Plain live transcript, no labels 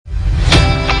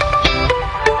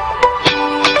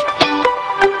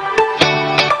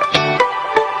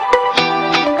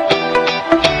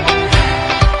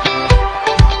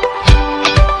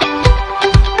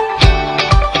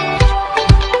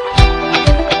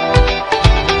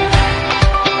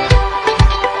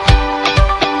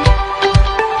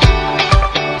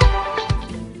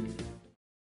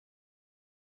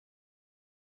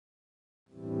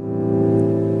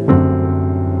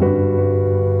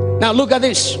Now look at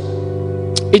this.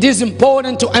 It is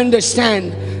important to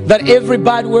understand that every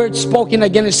bad word spoken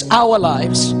against our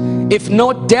lives, if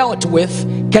not dealt with,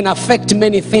 can affect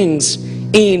many things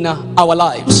in our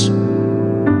lives.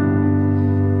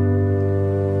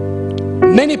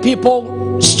 Many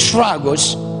people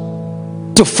struggles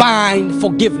to find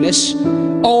forgiveness.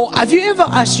 Or have you ever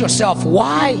asked yourself,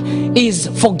 why is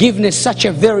forgiveness such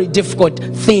a very difficult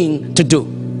thing to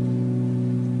do?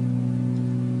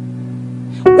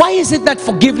 Why is it that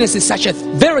forgiveness is such a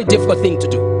very difficult thing to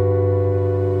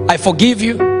do? I forgive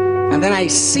you, and then I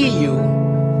see you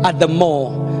at the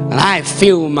mall, and I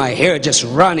feel my hair just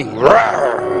running.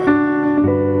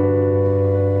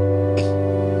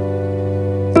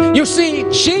 You see,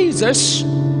 Jesus,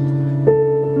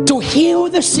 to heal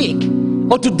the sick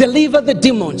or to deliver the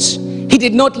demons, he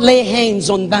did not lay hands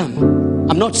on them.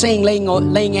 I'm not saying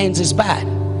laying hands is bad.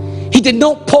 He did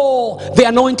not pour the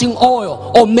anointing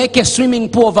oil or make a swimming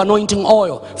pool of anointing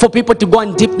oil for people to go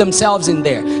and dip themselves in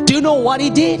there. Do you know what he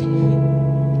did?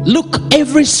 Look,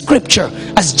 every scripture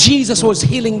as Jesus was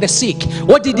healing the sick,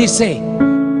 what did he say?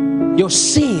 Your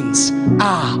sins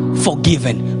are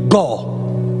forgiven.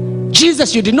 Go.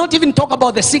 Jesus, you did not even talk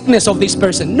about the sickness of this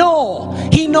person. No,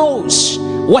 he knows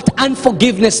what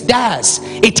unforgiveness does.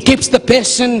 It keeps the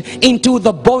person into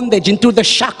the bondage, into the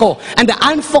shackle. And the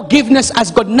unforgiveness has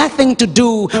got nothing to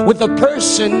do with the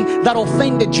person that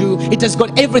offended you. It has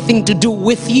got everything to do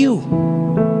with you.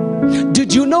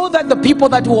 Did you know that the people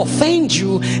that will offend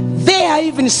you, they are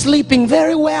even sleeping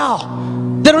very well?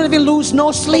 They don't even lose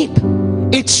no sleep.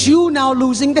 It's you now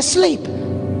losing the sleep.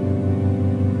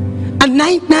 And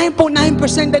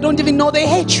 99.9% they don't even know they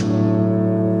hate you.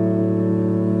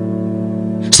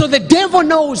 So the devil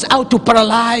knows how to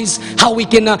paralyze, how we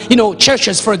can,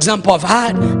 churches, for example, I've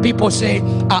had people say,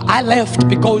 I left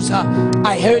because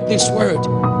I heard this word.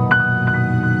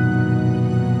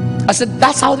 I said,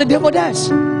 that's how the devil does.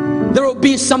 There will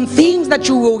be some things that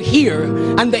you will hear,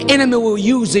 and the enemy will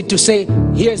use it to say,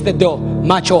 here's the door,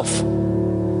 march off.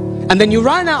 And then you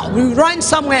run out, you run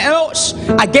somewhere else.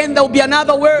 Again, there will be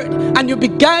another word. And you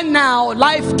began now,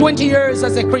 life 20 years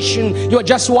as a Christian. You're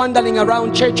just wandering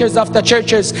around churches after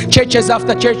churches, churches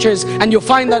after churches. And you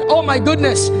find that, oh my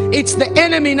goodness, it's the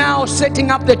enemy now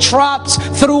setting up the traps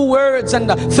through words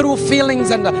and through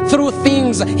feelings and through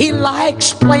things. He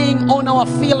likes playing on our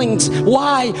feelings.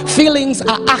 Why? Feelings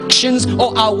are actions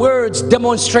or are words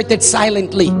demonstrated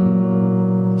silently.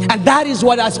 And that is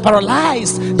what has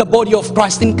paralyzed the body of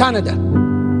Christ in Canada.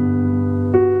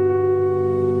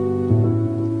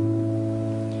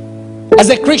 As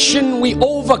a Christian, we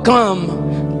overcome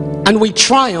and we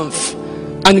triumph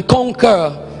and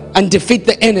conquer and defeat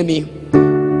the enemy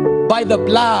by the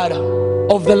blood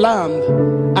of the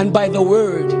Lamb and by the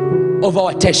word of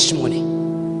our testimony.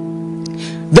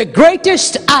 The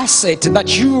greatest asset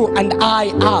that you and I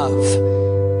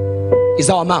have is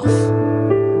our mouth.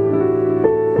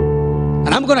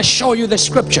 And I'm going to show you the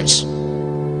scriptures.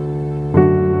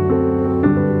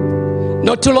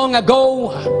 Not too long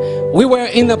ago, we were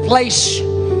in a place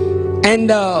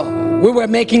and we were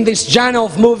making this journey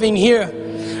of moving here.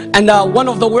 And one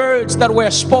of the words that were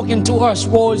spoken to us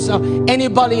was,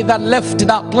 anybody that left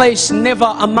that place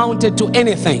never amounted to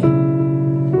anything.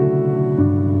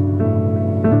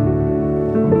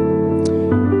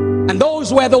 And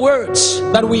those were the words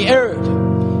that we heard.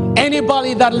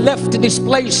 Anybody that left this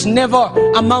place never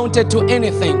amounted to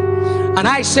anything. And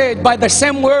I said, by the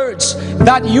same words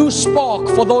that you spoke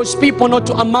for those people not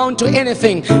to amount to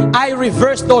anything, I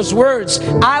reverse those words.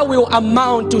 I will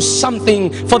amount to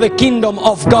something for the kingdom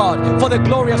of God, for the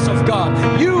glorious of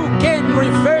God. You can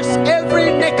reverse every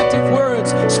negative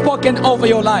words spoken over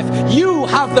your life. You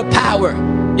have the power.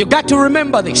 You got to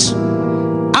remember this.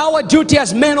 Our duty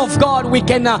as men of God, we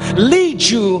can lead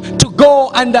you to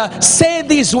go and say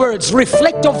these words,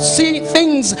 reflect of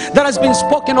things that has been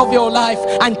spoken of your life.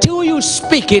 Until you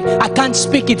speak it, I can't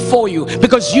speak it for you,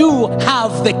 because you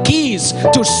have the keys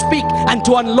to speak and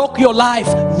to unlock your life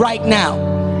right now.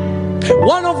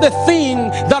 One of the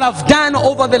things that I've done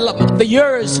over the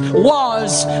years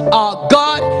was,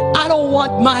 God, I don't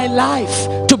want my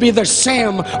life to be the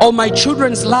same, or my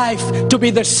children's life to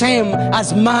be the same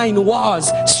as mine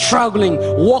was, struggling,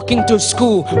 walking to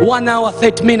school 1 hour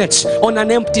 30 minutes on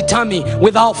an empty tummy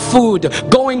without food,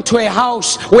 going to a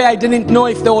house where I didn't know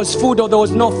if there was food or there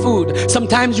was no food.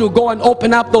 Sometimes you go and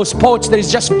open up those pots, there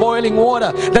is just boiling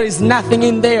water, there is nothing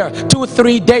in there.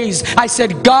 2-3 days I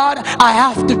said, God, I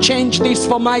have to change change this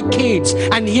for my kids.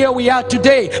 And here we are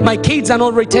today. My kids are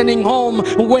not returning home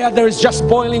where there is just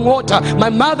boiling water. My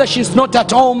mother, she's not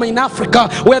at home in Africa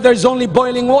where there is only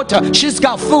boiling water. She's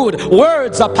got food.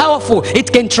 Words are powerful.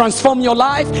 It can transform your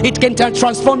life. It can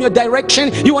transform your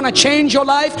direction. You want to change your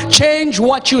life? Change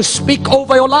what you speak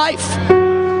over your life.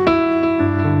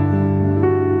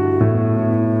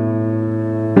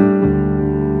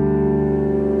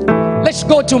 Let's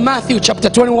go to Matthew chapter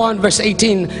 21 verse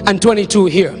 18 and 22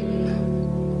 here.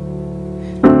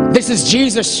 This is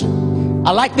Jesus.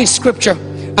 I like this scripture,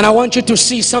 and I want you to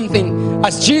see something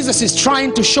as Jesus is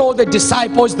trying to show the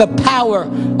disciples the power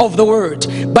of the word.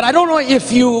 But I don't know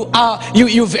if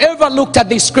you've ever looked at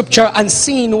this scripture and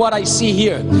seen what I see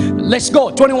here. Let's go,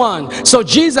 21. So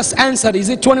Jesus answered, is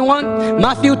it 21?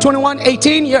 Matthew 21,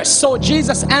 18? Yes. So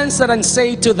Jesus answered and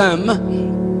said to them,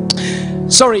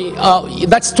 sorry,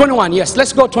 that's 21. Yes,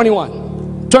 let's go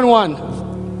 21. 21.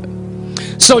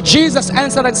 So Jesus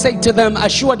answered and said to them,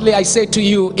 assuredly I say to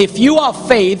you, if you have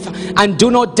faith and do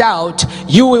not doubt,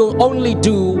 you will only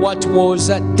do what was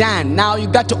done. Now you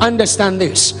got to understand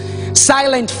this.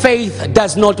 Silent faith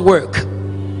does not work.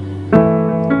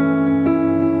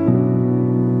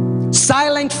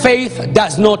 Silent faith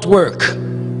does not work.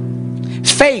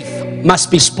 Faith must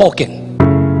be spoken.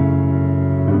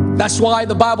 That's why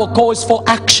the Bible calls for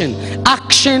action.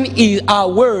 Action is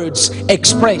our words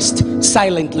expressed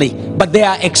silently, but they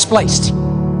are expressed.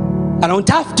 I don't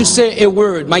have to say a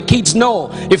word. My kids know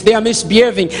if they are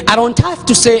misbehaving. I don't have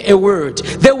to say a word.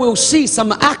 They will see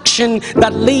some action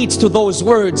that leads to those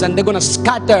words, and they're going to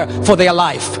scatter for their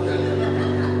life.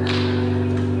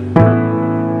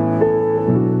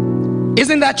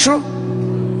 Isn't that true?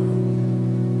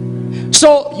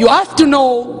 So you have to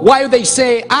know why they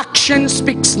say action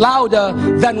speaks louder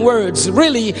than words.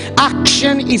 Really,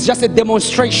 action is just a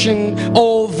demonstration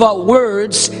of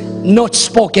words not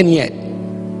spoken yet.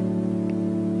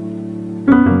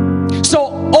 So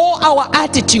all our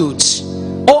attitudes,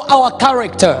 all our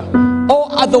character, all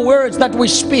other words that we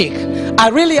speak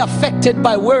are really affected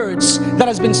by words that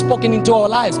has been spoken into our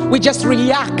lives. We just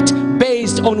react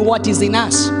based on what is in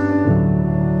us.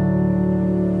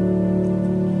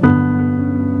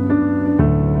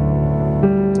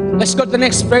 Let's go to the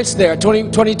next verse there,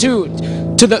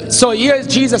 22. So here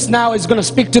Jesus now is going to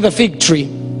speak to the fig tree.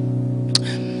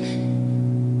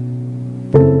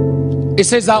 It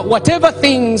says that whatever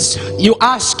things you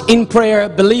ask in prayer,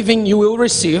 believing you will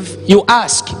receive, you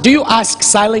ask. Do you ask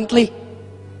silently?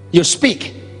 You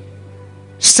speak.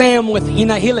 Same with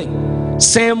inner healing.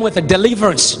 Same with a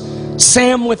deliverance.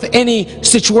 Same with any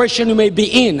situation you may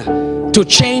be in. To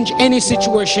change any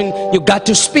situation, you got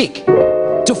to speak.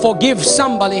 To forgive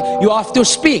somebody, you have to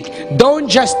speak. Don't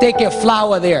just take a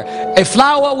flower there. A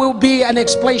flower will be an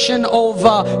expression of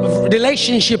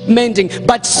relationship mending,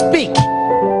 but speak.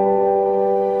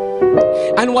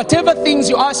 And whatever things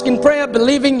you ask in prayer,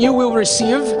 believing you will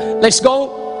receive. Let's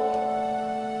go.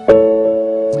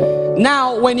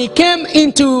 Now, when he came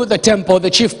into the temple, the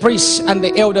chief priests and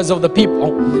the elders of the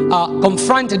people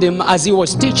confronted him as he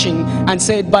was teaching and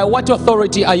said, by what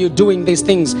authority are you doing these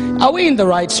things? Are we in the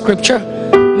right scripture?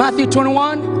 Matthew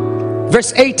 21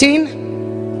 verse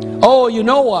 18. Oh, you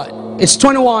know what? It's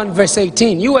 21 verse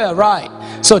 18. You were right.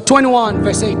 So 21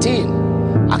 verse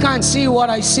 18. I can't see what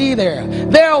I see there.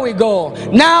 There we go.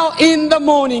 Now in the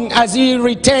morning, as he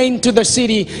returned to the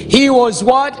city, he was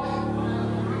what?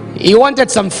 He wanted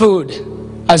some food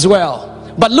as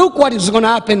well. But look what is going to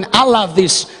happen. I love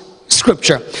this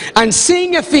scripture. And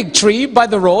seeing a fig tree by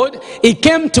the road, he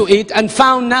came to it and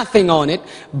found nothing on it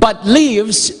but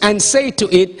leaves, and said to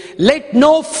it, let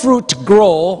no fruit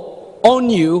grow on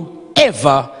you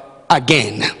ever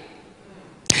again.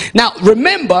 Now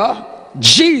remember,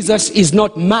 Jesus is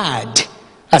not mad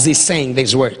as he's saying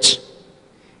these words.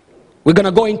 We're going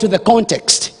to go into the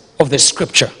context of the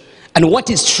scripture and what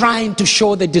is trying to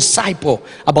show the disciple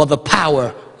about the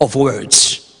power of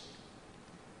words.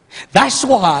 That's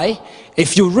why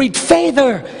if you read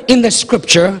further in the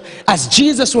scripture, as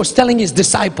Jesus was telling his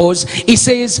disciples, he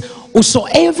says,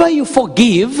 whosoever you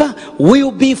forgive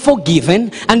will be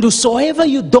forgiven, and whosoever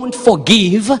you don't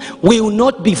forgive will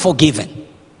not be forgiven.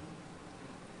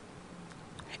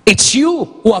 It's you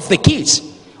who have the keys.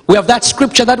 We have that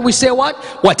scripture that we say what?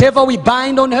 Whatever we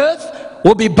bind on earth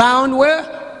will be bound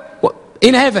where?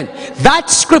 In heaven.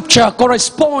 That scripture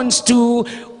corresponds to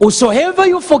whosoever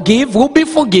you forgive will be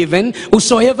forgiven,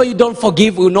 whosoever you don't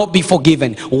forgive will not be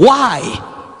forgiven. Why?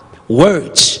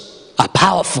 Words are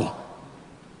powerful.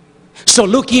 So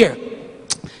look here.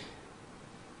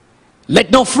 Let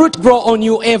no fruit grow on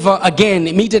you ever again.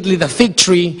 Immediately the fig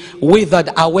tree withered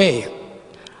away.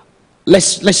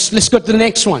 Let's go to the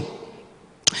next one.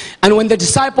 And when the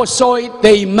disciples saw it,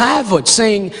 they marveled,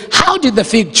 saying, how did the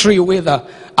fig tree wither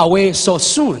away so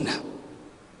soon?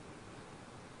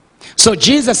 So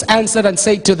Jesus answered and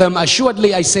said to them,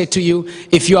 assuredly I say to you,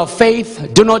 if you have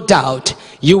faith, do not doubt,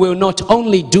 you will not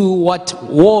only do what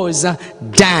was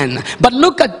done. But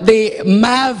look at the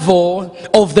marvel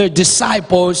of the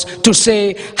disciples to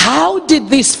say, how did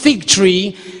this fig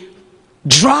tree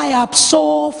dry up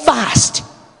so fast?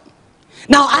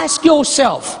 Now ask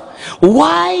yourself,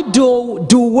 why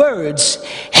do words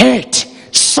hurt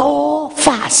so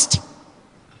fast?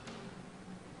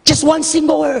 Just one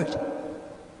single word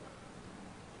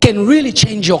can really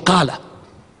change your color.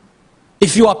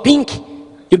 If you are pink,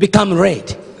 you become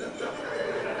red.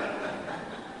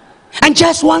 And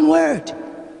just one word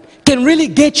can really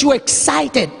get you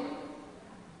excited.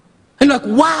 And like,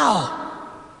 wow.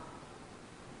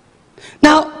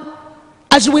 Now,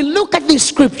 as we look at this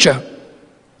scripture,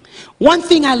 one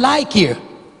thing I like here,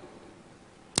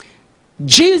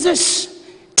 Jesus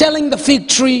telling the fig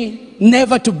tree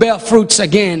never to bear fruits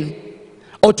again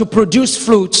or to produce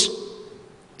fruits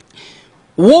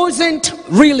wasn't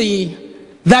really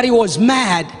that he was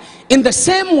mad. In the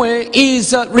same way,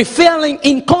 is referring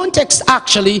in context,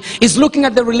 actually is looking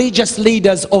at the religious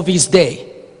leaders of his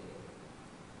day.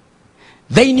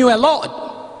 They knew a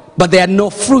lot, but they had no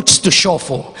fruits to show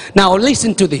for. Now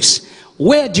listen to this.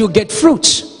 Where do you get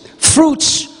fruits?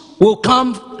 Fruits will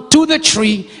come to the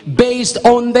tree based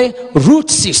on the root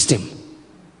system.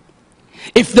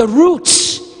 If the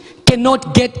roots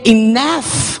cannot get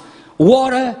enough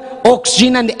water,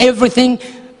 oxygen and everything,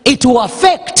 it will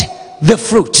affect the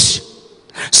fruits.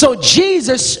 So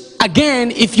Jesus,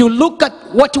 again, if you look at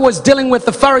what he was dealing with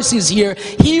the Pharisees here,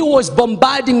 he was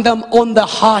bombarding them on the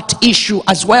heart issue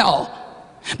as well.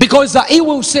 Because he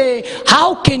will say,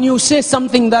 how can you say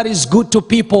something that is good to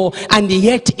people and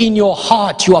yet in your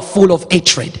heart you are full of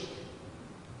hatred?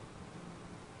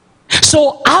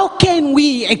 So how can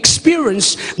we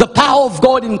experience the power of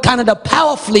God in Canada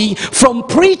powerfully from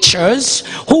preachers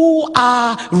who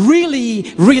are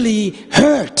really, really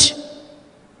hurt?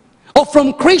 Or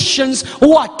from Christians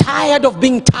who are tired of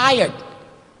being tired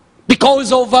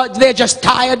because of they're just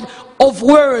tired of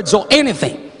words or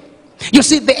anything. You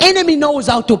see, the enemy knows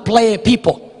how to play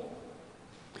people.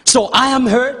 So I am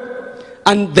hurt,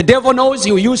 and the devil knows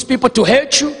he will use people to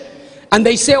hurt you. And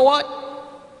they say what?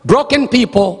 Broken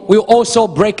people will also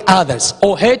break others,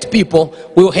 or hurt people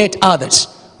will hurt others,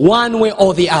 one way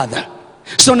or the other.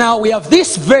 So now we have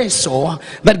this vessel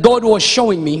that God was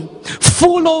showing me,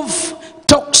 full of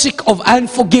toxic of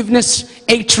unforgiveness,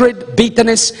 hatred,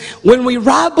 bitterness. When we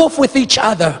rub off with each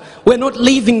other, we're not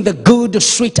leaving the good,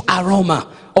 sweet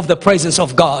aroma of the presence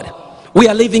of God. We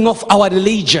are living off our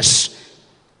religious,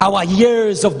 our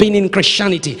years of being in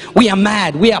Christianity. We are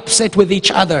mad, we are upset with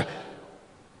each other.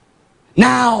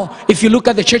 Now, if you look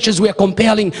at the churches, we are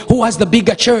comparing who has the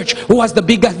bigger church, who has the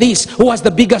bigger this, who has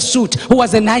the bigger suit, who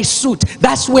has a nice suit.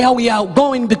 That's where we are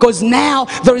going, because now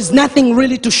there is nothing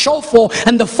really to show for,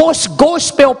 and the false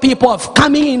gospel people have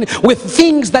come in with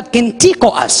things that can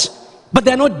tickle us, but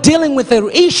they're not dealing with the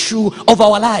issue of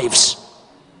our lives.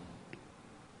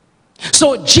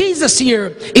 So Jesus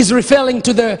here is referring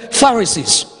to the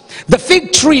Pharisees. The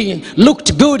fig tree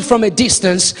looked good from a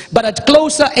distance, but at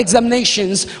closer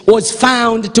examinations was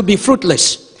found to be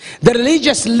fruitless. The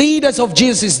religious leaders of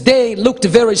Jesus' day looked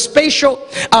very spiritual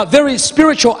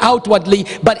outwardly,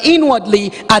 but inwardly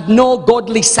had no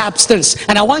godly substance.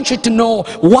 And I want you to know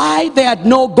why they had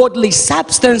no godly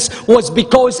substance was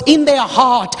because in their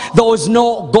heart there was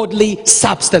no godly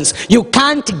substance. You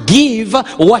can't give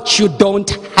what you don't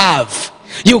have.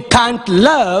 You can't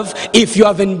love if you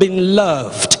haven't been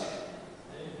loved.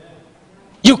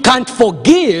 You can't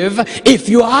forgive if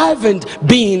you haven't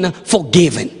been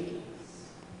forgiven.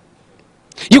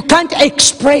 You can't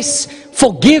express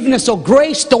forgiveness or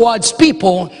grace towards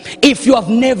people if you have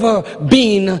never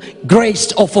been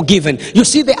graced or forgiven. You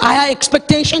see the higher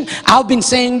expectation? I've been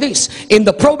saying this. In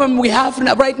the problem we have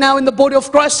right now in the body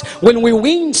of Christ, when we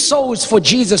win souls for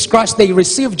Jesus Christ, they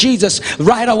receive Jesus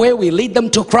right away. We lead them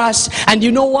to Christ. And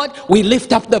you know what? We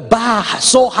lift up the bar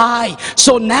so high.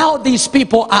 So now these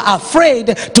people are afraid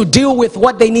to deal with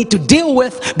what they need to deal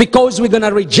with, because we're going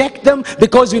to reject them,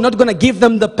 because we're not going to give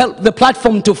them the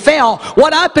platform to fail.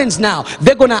 What happens now?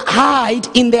 They're going to hide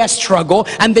in their struggle,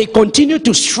 and they continue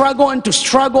to struggle and to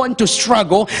struggle and to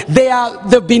struggle.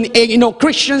 They've been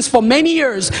Christians for many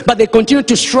years, but they continue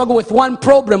to struggle with one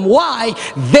problem. Why?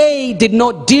 They did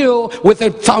not deal with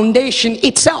the foundation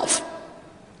itself.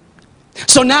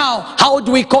 So now, how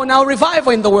do we call now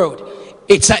revival in the world?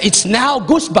 It's now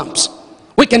goosebumps.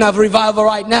 We can have revival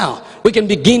right now. We can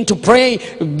begin to pray,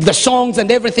 the songs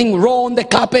and everything roll on the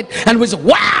carpet, and we say,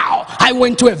 wow, I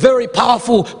went to a very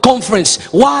powerful conference.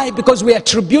 Why? Because we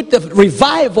attribute the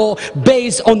revival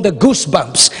based on the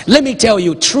goosebumps. Let me tell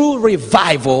you, true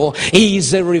revival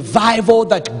is a revival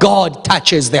that God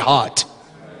touches the heart.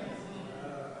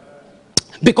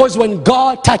 Because when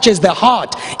God touches the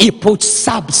heart, He puts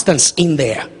substance in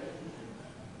there.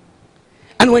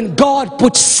 And when God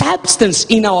puts substance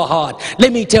in our heart,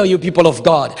 let me tell you, people of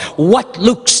God, what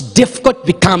looks difficult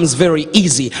becomes very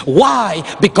easy. Why?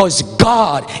 Because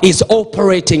God is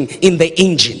operating in the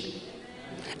engine.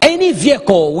 Any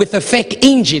vehicle with a fake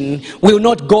engine will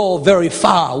not go very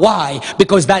far. Why?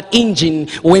 Because that engine,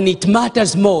 when it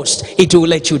matters most, it will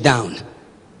let you down.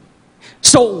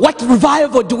 So what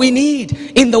revival do we need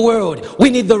in the world? We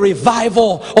need the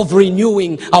revival of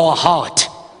renewing our heart.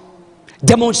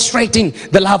 Demonstrating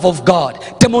the love of God,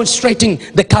 demonstrating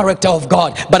the character of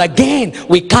God. But again,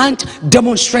 we can't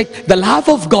demonstrate the love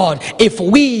of God if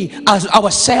we as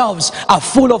ourselves are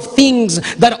full of things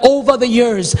that over the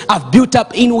years have built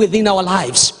up within our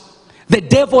lives. The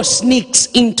devil sneaks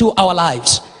into our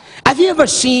lives. Have you ever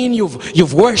seen,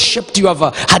 you've worshipped, you have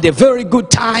had a very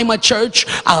good time at church,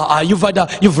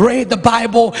 you've read the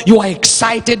Bible, you are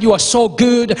excited, you are so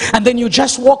good, and then you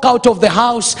just walk out of the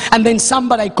house, and then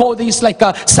somebody, I call these like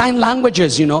sign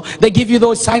languages, you know, they give you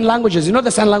those sign languages. You know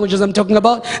the sign languages I'm talking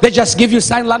about? They just give you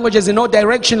sign languages in no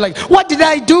direction, like, what did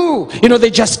I do? You know, they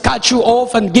just cut you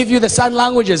off and give you the sign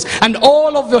languages, and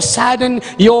all of a sudden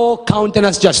your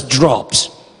countenance just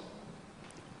drops.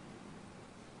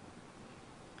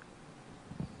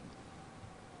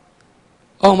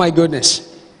 Oh my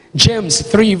goodness. James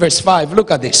 3 verse 5. Look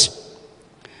at this.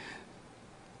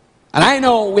 And I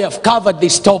know we have covered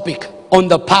this topic on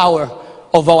the power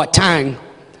of our tongue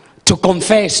to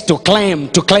confess, to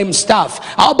claim stuff.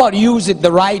 How about use it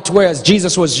the right way as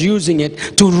Jesus was using it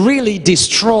to really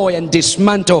destroy and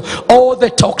dismantle all the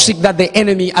toxic that the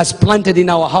enemy has planted in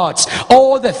our hearts,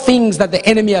 all the things that the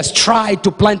enemy has tried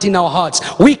to plant in our hearts.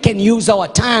 We can use our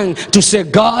tongue to say,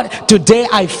 God, today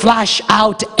I flash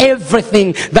out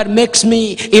everything that makes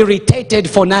me irritated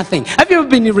for nothing. Have you ever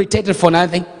been irritated for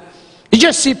nothing? You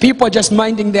just see people just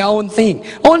minding their own thing,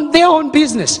 on their own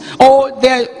business, or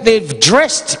they've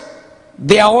dressed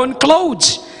their own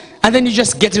clothes, and then you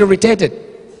just get irritated.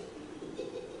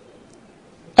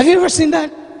 Have you ever seen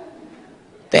that?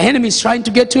 The enemy is trying to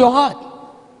get to your heart.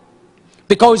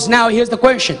 Because now here's the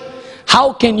question.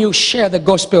 How can you share the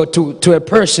gospel to a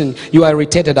person you are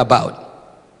irritated about?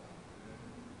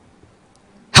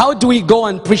 How do we go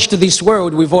and preach to this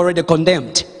world we've already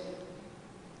condemned?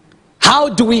 How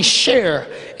do we share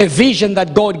a vision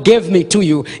that God gave me to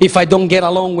you if I don't get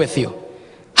along with you?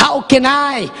 How can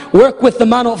I work with the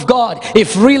man of God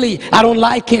if really I don't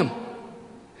like him?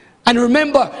 And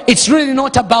remember, it's really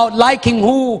not about liking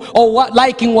who or what,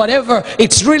 liking whatever.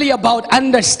 It's really about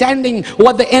understanding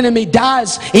what the enemy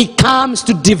does. He comes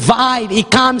to divide. He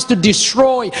comes to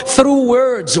destroy through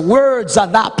words. Words are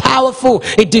that powerful.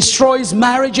 It destroys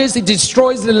marriages. It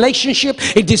destroys relationship.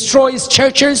 It destroys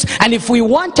churches. And if we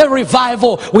want a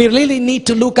revival, we really need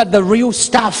to look at the real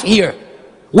stuff here.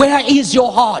 Where is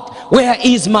your heart? Where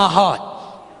is my heart?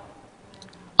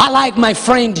 I like my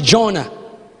friend Jonah.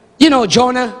 You know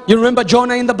Jonah? You remember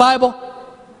Jonah in the Bible?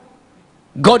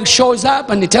 God shows up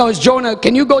and he tells Jonah,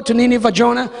 can you go to Nineveh,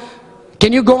 Jonah?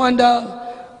 Can you go and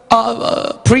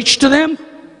preach to them?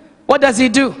 What does he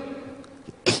do?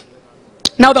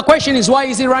 Now the question is, why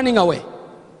is he running away?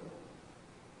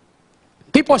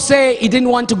 People say he didn't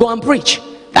want to go and preach.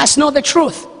 That's not the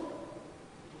truth.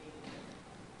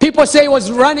 People say he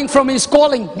was running from his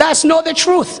calling. That's not the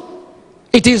truth.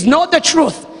 It is not the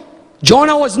truth.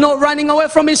 Jonah was not running away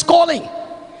from his calling.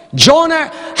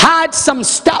 Jonah had some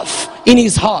stuff in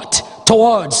his heart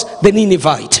towards the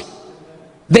Ninevite.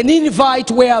 The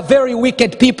Ninevite were very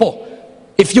wicked people.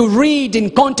 If you read in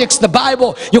context the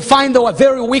Bible, you find they were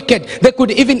very wicked. They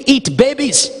could even eat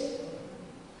babies.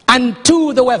 And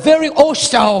two, they were very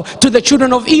hostile to the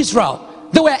children of Israel.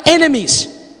 They were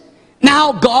enemies.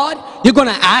 Now, God, you're going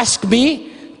to ask me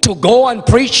to go and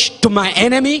preach to my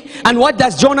enemy? And what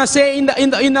does Jonah say in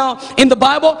the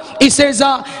Bible? He says,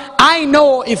 I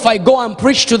know if I go and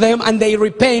preach to them and they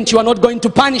repent, you are not going to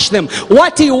punish them.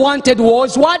 What he wanted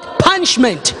was what?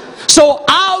 Punishment. So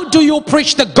how do you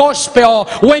preach the gospel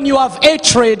when you have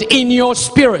hatred in your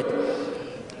spirit?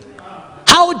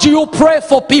 How do you pray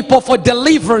for people for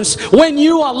deliverance when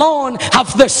you alone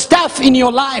have the stuff in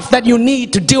your life that you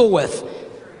need to deal with?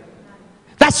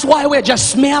 That's why we're just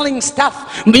smelling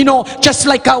stuff, you know, just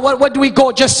like what do we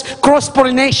go, just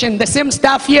cross-pollination, the same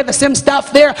stuff here, the same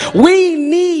stuff there. We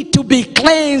need to be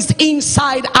cleansed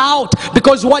inside out,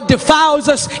 because what defiles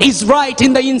us is right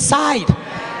in the inside.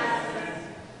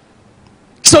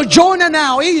 So Jonah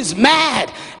now, he is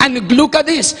mad. And look at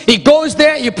this. He goes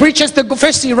there, he preaches the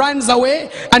first, he runs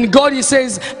away. And God, he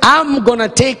says, I'm going to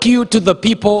take you to the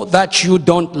people that you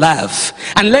don't love.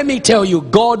 And let me tell you,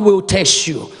 God will test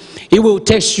you. He will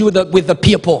test you with the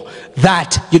people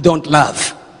that you don't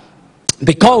love.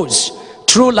 Because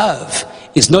true love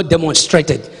is not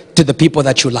demonstrated to the people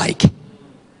that you like.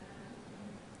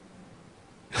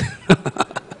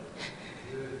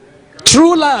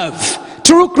 True love,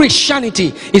 true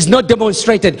Christianity is not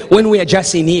demonstrated when we are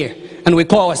just in here and we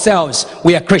call ourselves,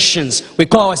 we are Christians. We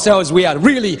call ourselves, we are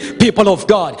really people of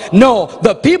God. No,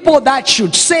 the people that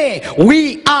should say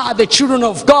we are the children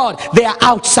of God, they are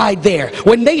outside there.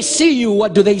 When they see you,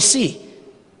 what do they see?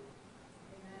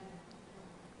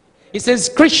 He says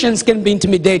Christians can be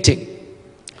intimidating.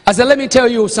 I said, let me tell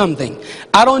you something.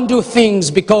 I don't do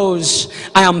things because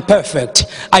I am perfect.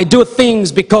 I do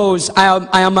things because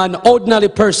I am an ordinary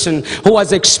person who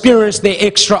has experienced the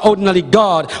extraordinary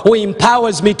God who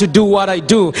empowers me to do what I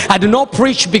do. I do not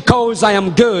preach because I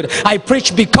am good. I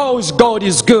preach because God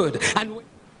is good. And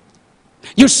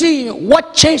you see,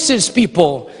 what chases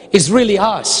people is really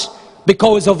us,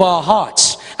 because of our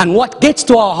hearts. And what gets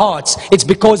to our hearts, it's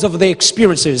because of the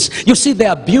experiences. You see,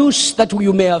 the abuse that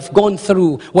you may have gone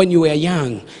through when you were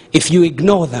young, if you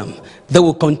ignore them, they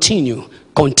will continue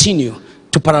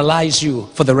to paralyze you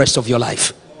for the rest of your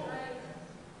life.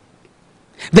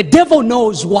 The devil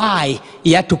knows why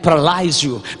he had to paralyze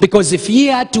you, because if he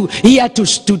had to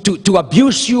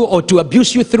abuse you, or to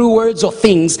abuse you through words or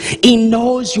things, he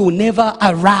knows you will never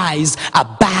arise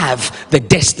above the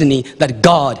destiny that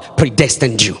God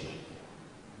predestined you.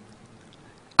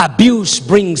 Abuse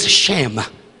brings shame,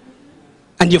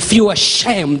 and you feel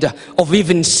ashamed of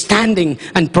even standing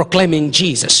and proclaiming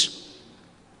Jesus.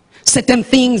 Certain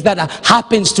things that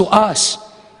happens to us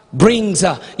brings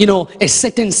a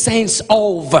certain sense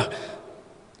of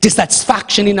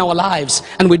dissatisfaction in our lives,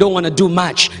 and we don't want to do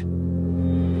much.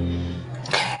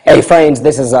 Hey friends,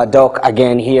 this is Doc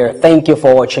again here. Thank you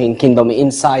for watching Kingdom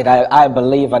Insight. I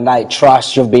believe and I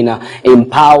trust you've been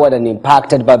empowered and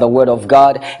impacted by the Word of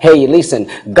God. Hey, listen,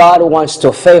 God wants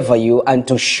to favor you and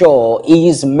to show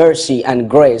His mercy and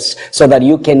grace so that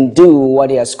you can do what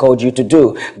He has called you to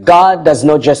do. God does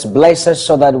not just bless us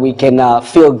so that we can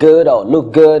feel good or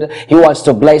look good. He wants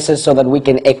to bless us so that we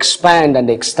can expand and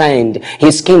extend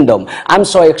His kingdom. I'm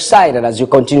so excited as you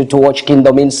continue to watch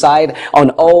Kingdom Insight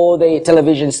on all the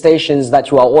television stations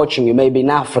that you are watching. You may be in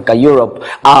Africa, Europe,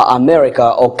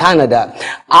 America, or Canada.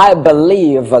 I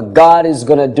believe God is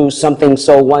going to do something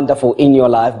so wonderful in your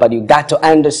life, but you got to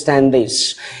understand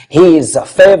this. He is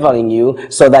favoring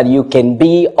you so that you can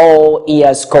be all He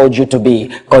has called you to be.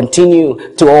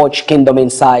 Continue to watch Kingdom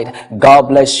Insight. God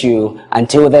bless you.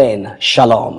 Until then, shalom.